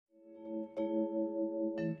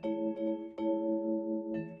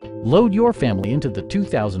Load your family into the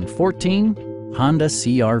 2014 Honda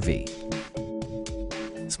CR-V.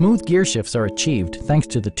 Smooth gear shifts are achieved thanks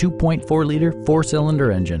to the 2.4-liter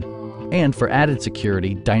four-cylinder engine. And for added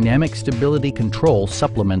security, dynamic stability control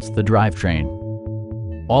supplements the drivetrain.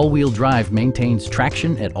 All-wheel drive maintains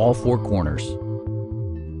traction at all four corners.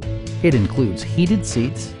 It includes heated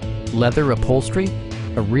seats, leather upholstery,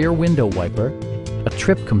 a rear window wiper, a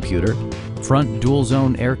trip computer, front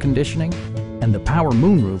dual-zone air conditioning, and the power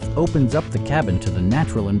moonroof opens up the cabin to the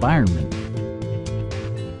natural environment.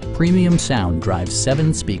 Premium sound drives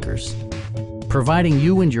 7 speakers, providing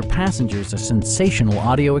you and your passengers a sensational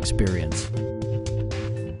audio experience.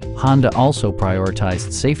 Honda also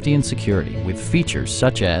prioritized safety and security with features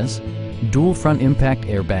such as dual front impact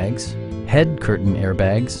airbags, head curtain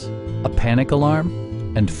airbags, a panic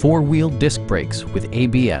alarm, and 4-wheel disc brakes with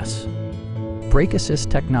ABS. Brake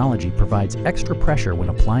assist technology provides extra pressure when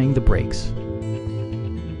applying the brakes.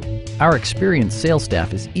 Our experienced sales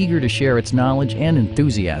staff is eager to share its knowledge and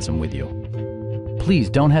enthusiasm with you. Please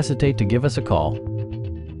don't hesitate to give us a call